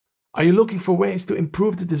Are you looking for ways to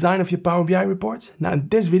improve the design of your Power BI reports? Now in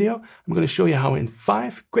this video, I'm going to show you how in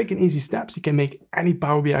 5 quick and easy steps you can make any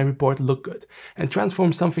Power BI report look good and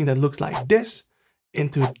transform something that looks like this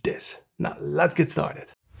into this. Now let's get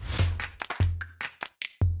started.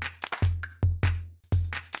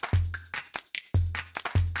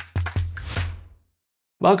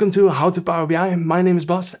 Welcome to How to Power BI. My name is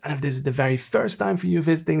Bas, and if this is the very first time for you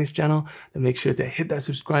visiting this channel, then make sure to hit that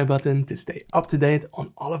subscribe button to stay up to date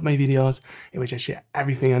on all of my videos in which I share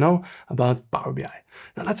everything I know about Power BI.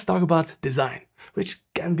 Now let's talk about design, which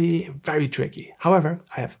can be very tricky. However,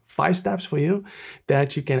 I have 5 steps for you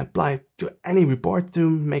that you can apply to any report to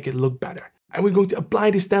make it look better. And we're going to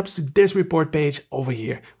apply these steps to this report page over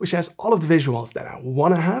here, which has all of the visuals that I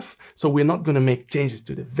want to have. So we're not going to make changes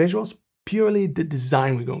to the visuals, purely the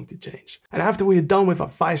design we're going to change. And after we're done with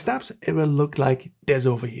our 5 steps, it will look like this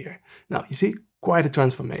over here. Now, you see, quite a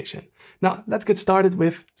transformation. Now, let's get started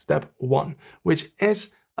with step 1, which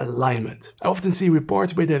is alignment. I often see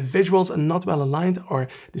reports where the visuals are not well aligned or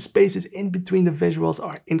the spaces in between the visuals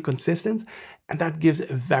are inconsistent, and that gives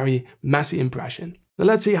a very messy impression. Now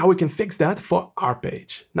let's see how we can fix that for our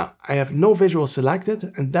page. Now, I have no visual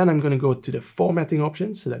selected, and then I'm going to go to the formatting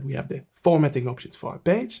options so that we have the formatting options for our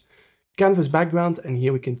page. Canvas background, and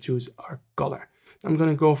here we can choose our color. I'm going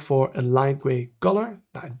to go for a light gray color.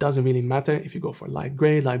 Now, it doesn't really matter if you go for light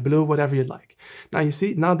gray, light blue, whatever you like. Now you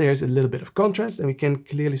see, now there's a little bit of contrast and we can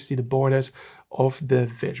clearly see the borders of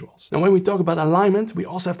the visuals. Now when we talk about alignment, we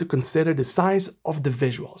also have to consider the size of the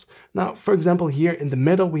visuals. Now, for example, here in the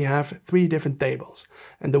middle, we have 3 different tables,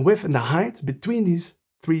 and the width and the height between these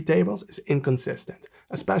 3 tables is inconsistent,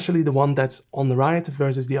 especially the one that's on the right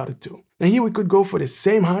versus the other 2. Now here we could go for the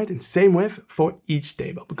same height and same width for each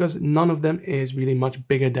table because none of them is really much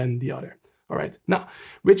bigger than the other. All right, now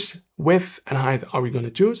which width and height are we going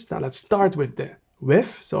to choose? Now let's start with the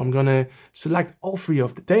width. So I'm going to select all 3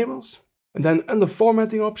 of the tables, and then under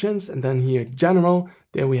formatting options, and then here general,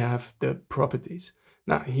 there we have the properties.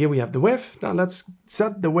 Now here we have the width. Now let's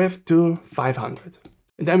set the width to 500.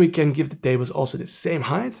 And then we can give the tables also the same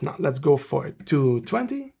height. Now let's go for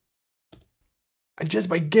 220. And just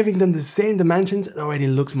by giving them the same dimensions, it already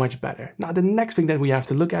looks much better. Now the next thing that we have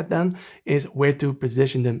to look at then is where to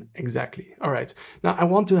position them exactly. All right, now I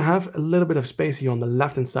want to have a little bit of space here on the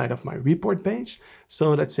left hand side of my report page.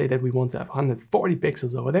 So let's say that we want to have 140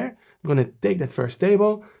 pixels over there. I'm going to take that first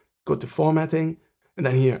table, go to formatting, and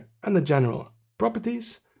then here under general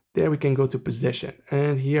properties, there we can go to position,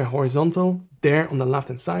 and here horizontal, there on the left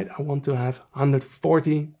hand side, I want to have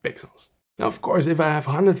 140 pixels. Now, of course, if I have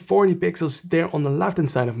 140 pixels there on the left hand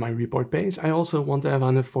side of my report page, I also want to have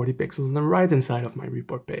 140 pixels on the right hand side of my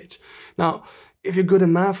report page. Now, if you're good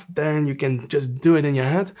in math, then you can just do it in your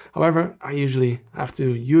head. However, I usually have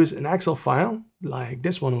to use an Excel file like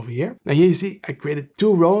this one over here. Now here you see I created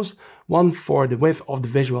 2 rows, one for the width of the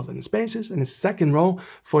visuals and the spaces, and a second row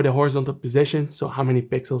for the horizontal position, so how many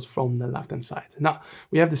pixels from the left hand side. Now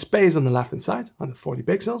we have the space on the left hand side, 140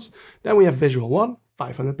 pixels. Then we have visual 1,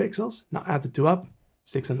 500 pixels. Now add the 2 up,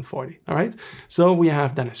 640. All right, so we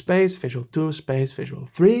have then a space, visual 2, space, visual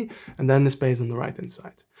 3, and then the space on the right hand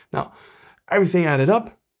side. Now everything added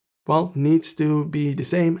up, well, needs to be the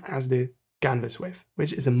same as the canvas width,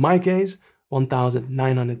 which is in my case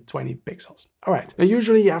 1920 pixels. All right, now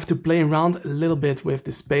usually you have to play around a little bit with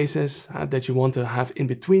the spaces that you want to have in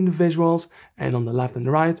between the visuals and on the left and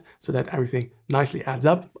the right so that everything nicely adds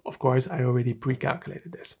up. Of course, I already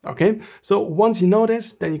pre-calculated this, okay? So once you know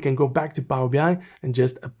this, then you can go back to Power BI and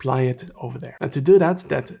just apply it over there. And to do that,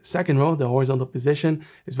 that second row, the horizontal position,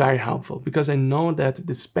 is very helpful because I know that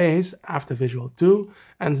the space after visual 2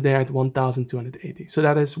 ends there at 1280. So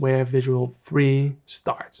that is where visual 3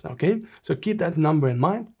 starts, okay? So keep that number in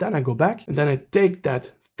mind. Then I go back and then I take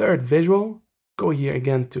that third visual, go here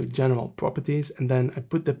again to general properties, and then I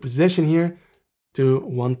put the position here to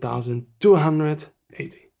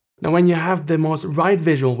 1280. Now when you have the most right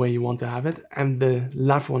visual where you want to have it and the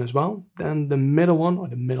left one as well, then the middle one or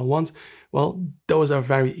the middle ones, well, those are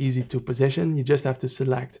very easy to position. You just have to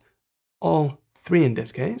select all 3 in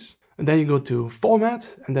this case, and then you go to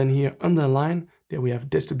format, and then here under line, there we have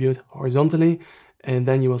distribute horizontally, and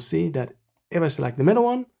then you will see that if I select the middle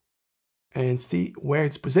one and see where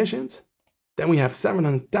it's positioned, then we have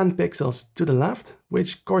 710 pixels to the left,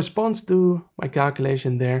 which corresponds to my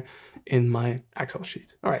calculation there in my Excel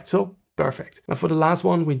sheet. All right, so perfect. Now for the last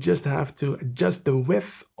one, we just have to adjust the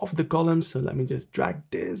width of the columns. So let me just drag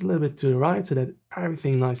this a little bit to the right so that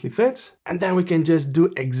everything nicely fits. And then we can just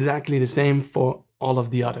do exactly the same for all of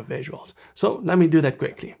the other visuals. So let me do that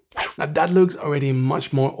quickly. Now that looks already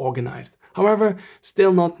much more organized. However,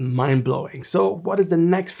 still not mind-blowing. So what is the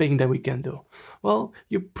next thing that we can do? Well,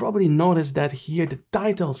 you probably noticed that here the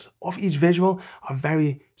titles of each visual are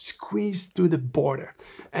very squeezed to the border.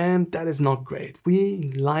 And that is not great.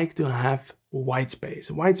 We like to have white space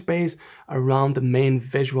around the main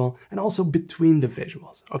visual and also between the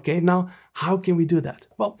visuals. Okay, now how can we do that?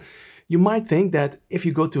 Well, you might think that if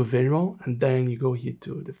you go to a visual and then you go here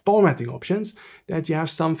to the formatting options, that you have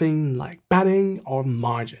something like padding or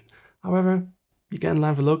margin. However, you can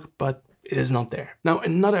have a look, but it is not there. Now,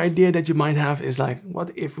 another idea that you might have is like,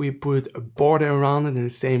 what if we put a border around it in the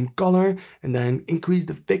same color and then increase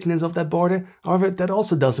the thickness of that border? However, that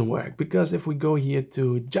also doesn't work, because if we go here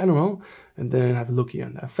to general and then have a look here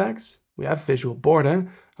on the effects, we have visual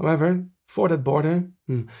border. However, for that border,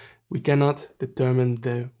 we cannot determine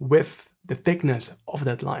the width, the thickness of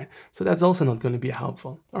that line. So that's also not going to be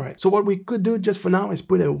helpful. All right, so what we could do just for now is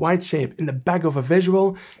put a white shape in the back of a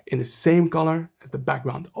visual in the same color as the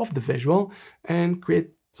background of the visual and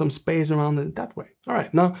create some space around it that way. All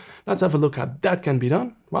right, now let's have a look how that can be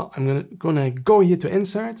done. Well, I'm gonna go here to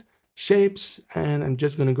insert, shapes, and I'm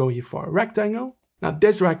just gonna go here for a rectangle. Now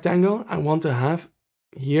this rectangle I want to have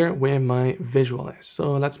here where my visual is.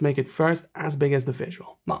 So let's make it first as big as the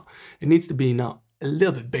visual. Now, it needs to be now a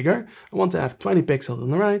little bit bigger. I want to have 20 pixels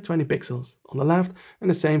on the right, 20 pixels on the left, and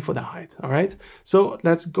the same for the height, all right? So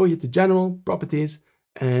let's go here to General, Properties,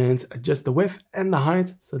 and adjust the width and the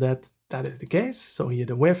height so that that is the case. So here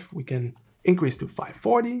the width we can increase to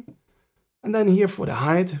 540. And then here for the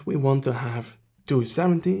height, we want to have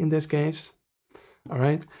 270 in this case, all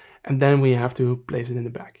right? And then we have to place it in the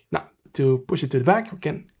back. Now, to push it to the back, we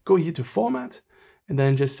can go here to Format and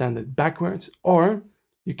then just send it backwards. Or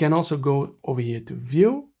you can also go over here to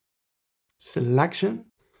View, Selection,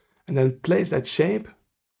 and then place that shape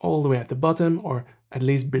all the way at the bottom or at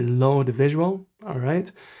least below the visual, all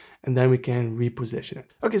right? And then we can reposition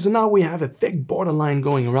it. Okay, so now we have a thick borderline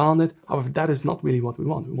going around it. However, that is not really what we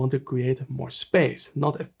want. We want to create more space,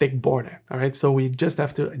 not a thick border, all right? So we just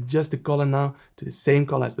have to adjust the color now to the same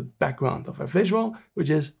color as the background of our visual,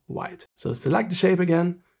 which is white. So select the shape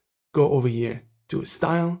again, go over here to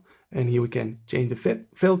Style, and here we can change the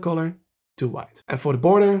fill color to white. And for the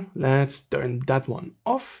border, let's turn that one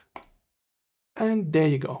off. And there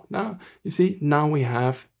you go. Now, you see, now we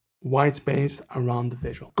have white space around the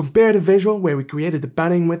visual. Compare the visual where we created the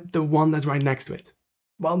padding with the one that's right next to it.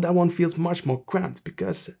 Well, that one feels much more cramped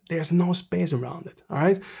because there's no space around it, all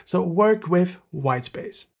right? So work with white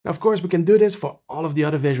space. Now, of course, we can do this for all of the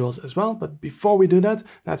other visuals as well, but before we do that,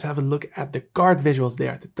 let's have a look at the card visuals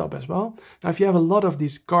there at the top as well. Now, if you have a lot of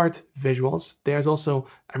these card visuals, there's also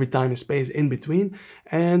every time a space in between,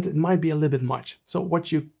 and it might be a little bit much. So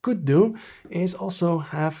what you could do is also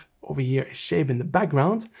have over here a shape in the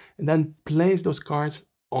background and then place those cards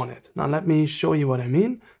on it. Now, let me show you what I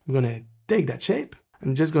mean. I'm gonna take that shape.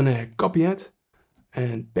 I'm just gonna copy it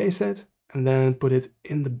and paste it and then put it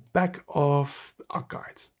in the back of our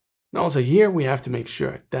cards. Now also here we have to make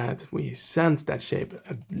sure that we send that shape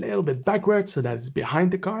a little bit backwards so that it's behind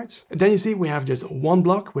the cards. And then you see we have just one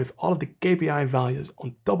block with all of the KPI values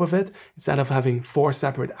on top of it instead of having 4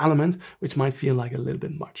 separate elements, which might feel like a little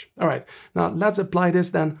bit much. All right, now let's apply this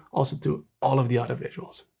then also to all of the other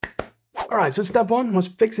visuals. All right, so step 1 was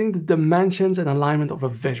fixing the dimensions and alignment of our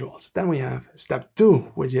visuals. Then we have step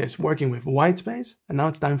 2, which is working with white space. And now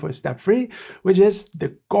it's time for step 3, which is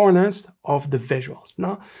the corners of the visuals.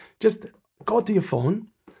 Now, just go to your phone,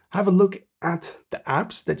 have a look at the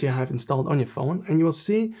apps that you have installed on your phone, and you will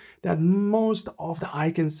see that most of the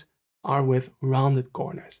icons are with rounded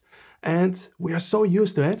corners. And we are so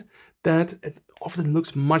used to it that it often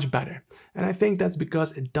looks much better. And I think that's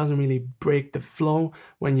because it doesn't really break the flow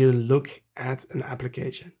when you look at an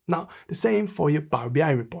application. Now, the same for your Power BI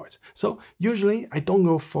reports. So usually I don't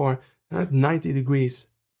go for 90 degrees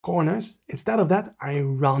corners. Instead of that, I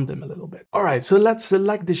round them a little bit. All right, so let's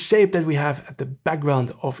select the shape that we have at the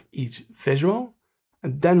background of each visual.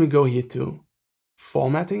 And then we go here to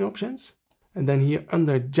Formatting options. And then here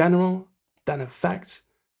under General, then Effects,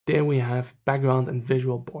 there we have background and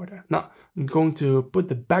visual border. Now, I'm going to put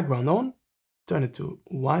the background on, turn it to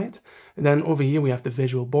white. And then over here we have the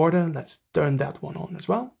visual border. Let's turn that one on as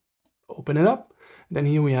well. Open it up. And then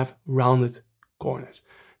here we have rounded corners.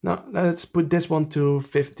 Now, let's put this one to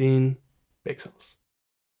 15 pixels.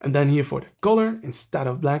 And then here for the color, instead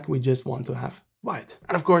of black, we just want to have white.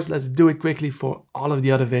 And of course, let's do it quickly for all of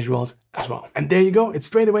the other visuals as well. And there you go. It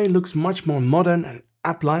straight away looks much more modern and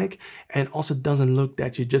app-like, and also doesn't look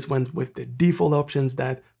that you just went with the default options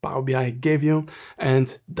that Power BI gave you,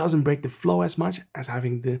 and doesn't break the flow as much as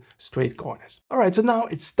having the straight corners. All right, so now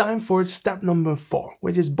it's time for step number 4,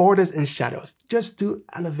 which is borders and shadows, just to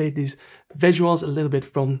elevate these visuals a little bit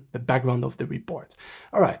from the background of the report.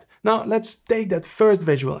 All right, now let's take that first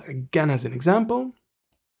visual again as an example.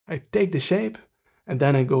 I take the shape, and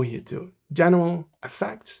then I go here to General,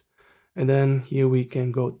 Effects, and then here we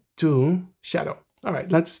can go to Shadow. All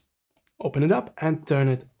right, let's open it up and turn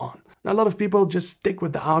it on. Now, a lot of people just stick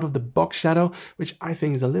with the out-of-the-box shadow, which I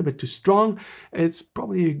think is a little bit too strong. It's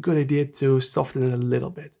probably a good idea to soften it a little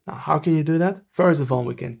bit. Now, how can you do that? First of all,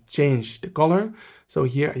 we can change the color. So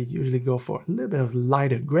here I usually go for a little bit of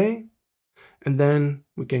lighter gray, and then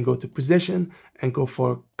we can go to Position and go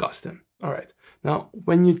for Custom. All right, now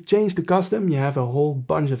when you change the custom, you have a whole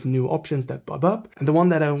bunch of new options that pop up. And the one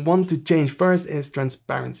that I want to change first is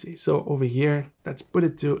transparency. So over here, let's put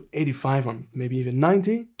it to 85 or maybe even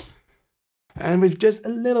 90. And with just a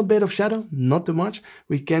little bit of shadow, not too much,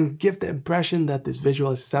 we can give the impression that this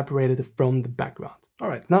visual is separated from the background. All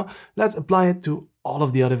right, now let's apply it to all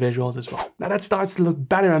of the other visuals as well. Now that starts to look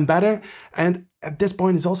better and better. And at this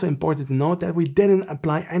point, it's also important to note that we didn't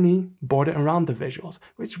apply any border around the visuals,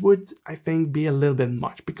 which would, I think, be a little bit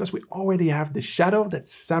much because we already have the shadow that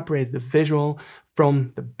separates the visual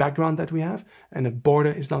from the background that we have, and a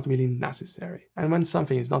border is not really necessary. And when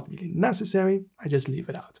something is not really necessary, I just leave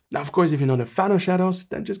it out. Now, of course, if you're not a fan of shadows,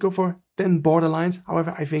 then just go for thin border lines.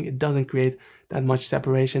 However, I think it doesn't create that much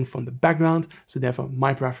separation from the background, so therefore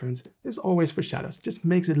my preference is always for shadows. Just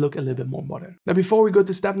makes it look a little bit more modern. Now, before we go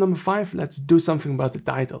to step number 5, let's do something about the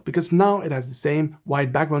title, because now it has the same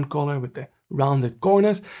white background color with the rounded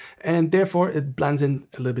corners, and therefore it blends in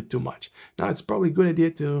a little bit too much. Now, it's probably a good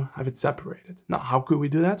idea to have it separated. Now, how could we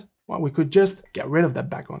do that? Well, we could just get rid of that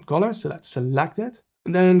background color. So let's select it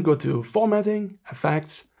and then go to Formatting,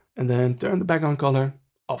 Effects, and then turn the background color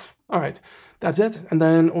off. All right, that's it. And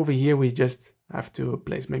then over here, we just have to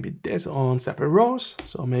place maybe this on separate rows.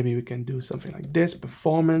 So maybe we can do something like this,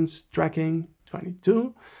 Performance Tracking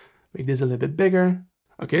 22, make this a little bit bigger.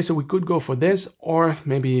 Okay, so we could go for this, or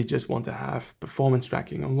maybe you just want to have performance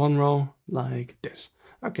tracking on one row like this.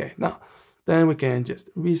 Okay, now then we can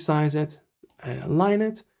just resize it and align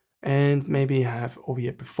it, and maybe have over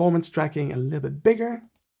here performance tracking a little bit bigger.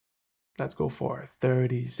 Let's go for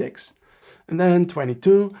 36 and then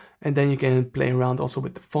 22, and then you can play around also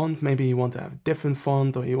with the font. Maybe you want to have a different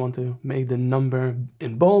font, or you want to make the number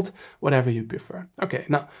in bold, whatever you prefer. Okay,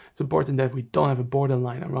 now it's important that we don't have a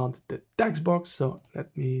borderline around the text box, so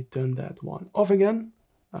let me turn that one off again.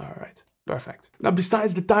 All right, perfect. Now,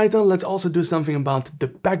 besides the title, let's also do something about the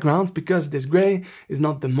background, because this gray is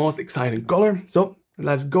not the most exciting color. So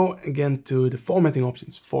let's go again to the formatting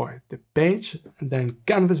options for the page, and then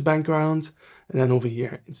canvas background, and then over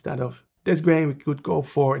here, instead of this gray, we could go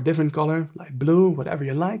for a different color, like blue, whatever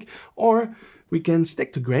you like, or we can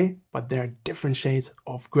stick to gray, but there are different shades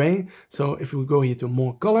of gray. So if we go here to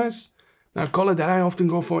more colors, now color that I often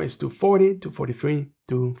go for is 240, 243,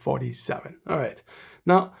 247. All right,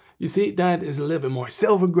 now you see that is a little bit more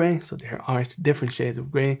silver gray, so there are different shades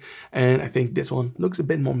of gray, and I think this one looks a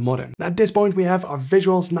bit more modern. Now at this point, we have our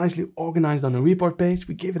visuals nicely organized on the report page.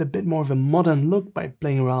 We gave it a bit more of a modern look by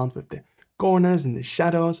playing around with the corners and the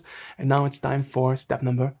shadows, and now it's time for step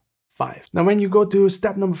number 5. Now, when you go to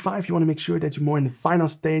step number 5, you want to make sure that you're more in the final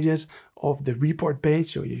stages of the report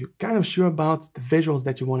page, so you're kind of sure about the visuals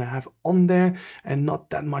that you want to have on there, and not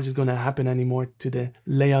that much is going to happen anymore to the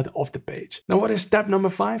layout of the page. Now, what is step number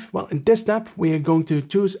 5? Well, in this step, we are going to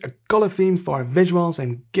choose a color theme for our visuals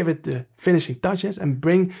and give it the finishing touches and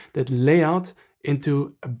bring that layout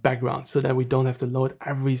into a background so that we don't have to load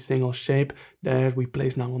every single shape that we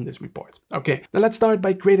place now on this report. Okay, now let's start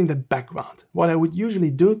by creating that background. What I would usually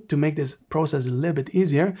do to make this process a little bit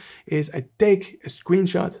easier is I take a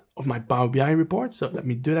screenshot of my Power BI report. So let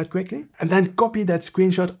me do that quickly, and then copy that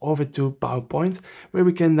screenshot over to PowerPoint, where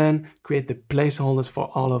we can then create the placeholders for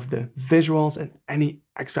all of the visuals and any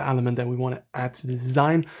extra element that we want to add to the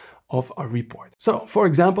design of our report. So for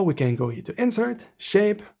example, we can go here to Insert,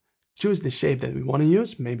 Shape, choose the shape that we want to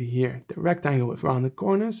use, maybe here, the rectangle with rounded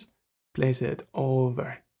corners, place it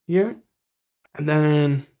over here, and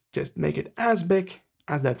then just make it as big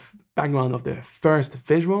as that background of the first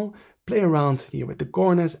visual, play around here with the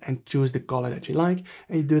corners and choose the color that you like,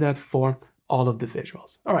 and you do that for all of the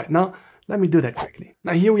visuals. All right, now let me do that quickly.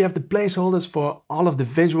 Now here we have the placeholders for all of the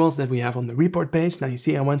visuals that we have on the report page. Now you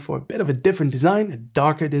see I went for a bit of a different design, a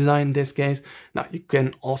darker design in this case. Now you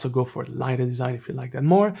can also go for a lighter design if you like that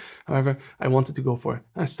more. However, I wanted to go for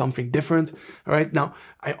something different. All right, now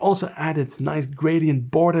I also added nice gradient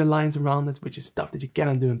border lines around it, which is stuff that you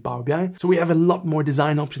cannot do in Power BI. So we have a lot more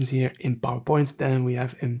design options here in PowerPoint than we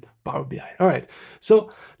have in Power BI. All right, so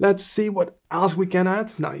let's see what else we can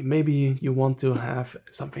add. Now, maybe you want to have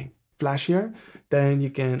something flashier, then you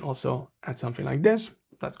can also add something like this.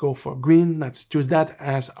 Let's go for green. Let's choose that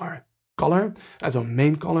as our color, as our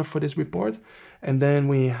main color for this report. And then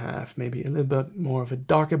we have maybe a little bit more of a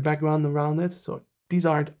darker background around it. So these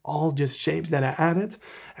are all just shapes that I added.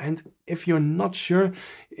 And if you're not sure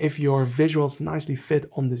if your visuals nicely fit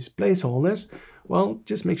on these placeholders, well,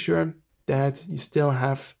 just make sure that you still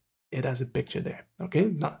have it as a picture there. Okay,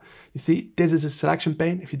 now you see this is a selection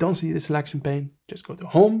pane. If you don't see the selection pane, just go to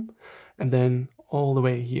home and then all the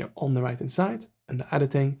way here on the right hand side and the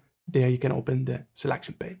editing, there you can open the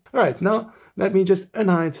selection pane. All right, now let me just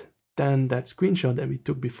unhide then that screenshot that we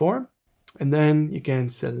took before, and then you can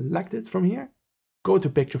select it from here, go to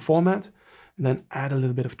picture format, and then add a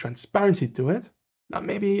little bit of transparency to it. Now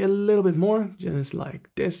maybe a little bit more, just like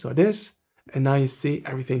this or this. And now you see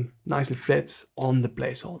everything nicely fits on the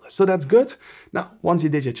placeholder. So that's good. Now, once you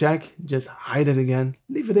did your check, just hide it again,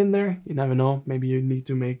 leave it in there. You never know, maybe you need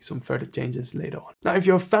to make some further changes later on. Now, if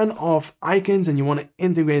you're a fan of icons and you want to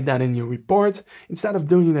integrate that in your report, instead of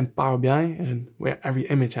doing it in Power BI and where every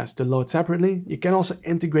image has to load separately, you can also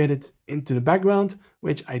integrate it into the background,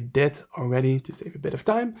 which I did already to save a bit of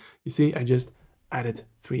time. You see, I just added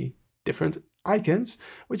 3 different icons,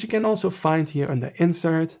 which you can also find here under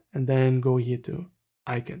insert and then go here to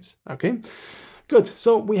icons. Okay, good.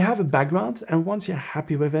 So we have a background, and once you're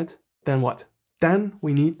happy with it, then what? Then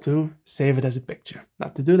we need to save it as a picture. Now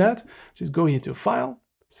to do that, just go here to File,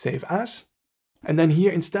 Save As, and then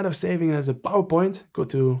here instead of saving it as a PowerPoint, go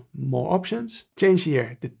to More Options, change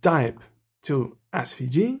here the type to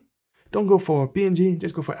SVG. Don't go for PNG,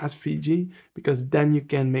 just go for SVG, because then you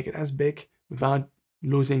can make it as big without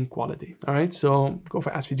losing quality. All right, so go for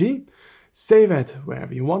SVG, save it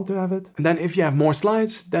wherever you want to have it. And then if you have more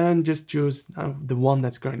slides, then just choose the one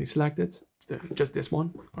that's currently selected, just this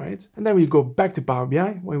one, all right? And then we go back to Power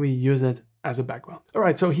BI where we use it as a background. All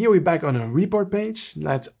right, so here we're back on a report page.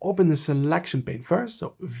 Let's open the selection pane first.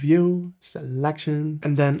 So view, selection,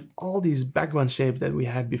 and then all these background shapes that we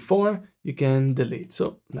had before, you can delete.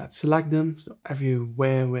 So let's select them. So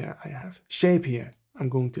everywhere where I have shape here, I'm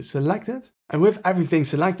going to select it. And with everything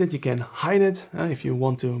selected, you can hide it if you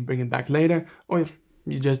want to bring it back later, or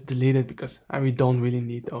you just delete it because we don't really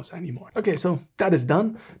need those anymore. Okay, so that is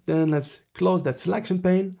done. Then let's close that selection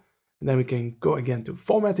pane. And then we can go again to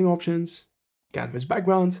formatting options, canvas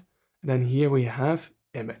background, and then here we have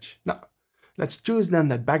image. Now, let's choose then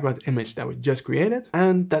that background image that we just created.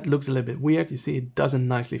 And that looks a little bit weird. You see, it doesn't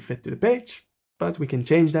nicely fit to the page, but we can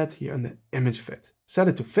change that here in the image fit. Set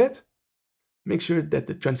it to fit. Make sure that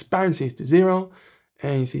the transparency is to 0,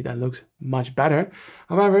 and you see that looks much better.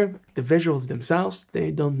 However, the visuals themselves,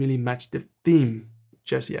 they don't really match the theme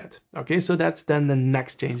just yet. Okay, so that's then the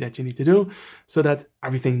next change that you need to do so that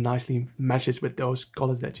everything nicely matches with those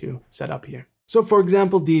colors that you set up here. So for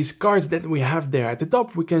example, these cards that we have there at the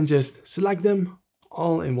top, we can just select them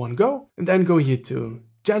all in one go and then go here to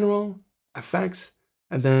General, Effects,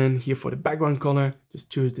 and then here for the background color, just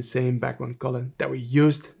choose the same background color that we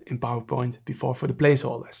used in PowerPoint before for the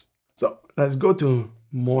placeholders. So let's go to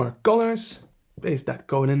more colors, paste that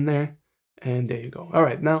code in there, and there you go. All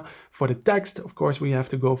right, now for the text, of course, we have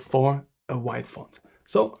to go for a white font.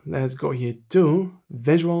 So let's go here to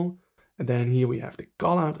Visual, and then here we have the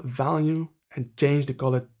callout value and change the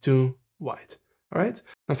color to white. All right,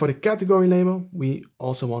 and for the category label, we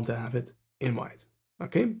also want to have it in white.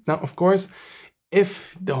 Okay, now of course,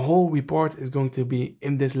 if the whole report is going to be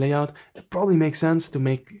in this layout, it probably makes sense to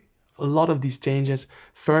make a lot of these changes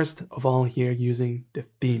first of all here using the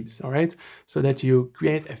themes, all right? So that you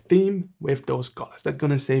create a theme with those colors. That's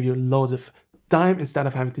gonna save you loads of time instead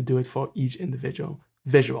of having to do it for each individual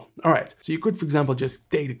visual. All right, so you could, for example, just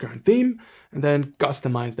take the current theme and then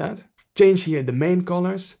customize that. Change here the main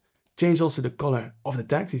colors, change also the color of the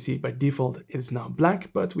text. You see by default it is now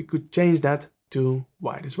black, but we could change that to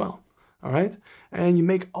white as well. All right, and you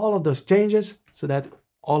make all of those changes so that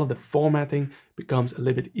all of the formatting becomes a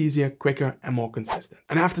little bit easier, quicker, and more consistent.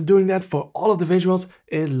 And after doing that for all of the visuals,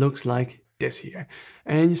 it looks like this here.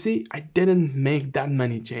 And you see, I didn't make that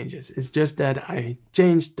many changes. It's just that I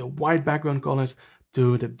changed the white background colors,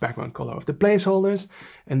 to the background color of the placeholders.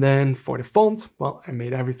 And then for the font, well, I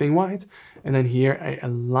made everything white. And then here I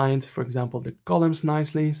aligned, for example, the columns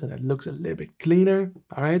nicely, so that looks a little bit cleaner.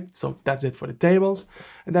 All right, so that's it for the tables.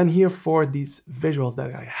 And then here for these visuals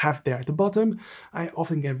that I have there at the bottom, I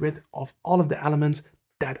often get rid of all of the elements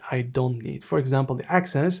that I don't need. For example, the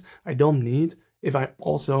access I don't need if I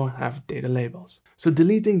also have data labels. So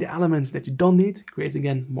deleting the elements that you don't need creates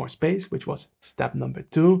again more space, which was step number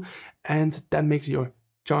 2. And that makes your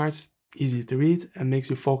charts easier to read and makes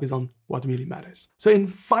you focus on what really matters. So in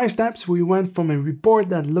 5 steps, we went from a report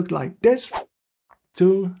that looked like this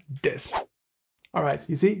to this. All right,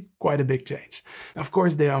 you see, quite a big change. Of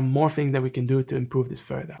course, there are more things that we can do to improve this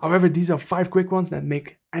further. However, these are 5 quick ones that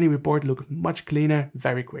make any report look much cleaner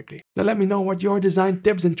very quickly. Now let me know what your design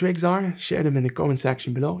tips and tricks are. Share them in the comment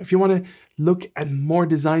section below. If you want to look at more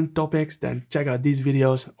design topics, then check out these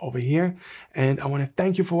videos over here. And I want to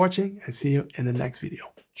thank you for watching and see you in the next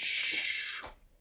video.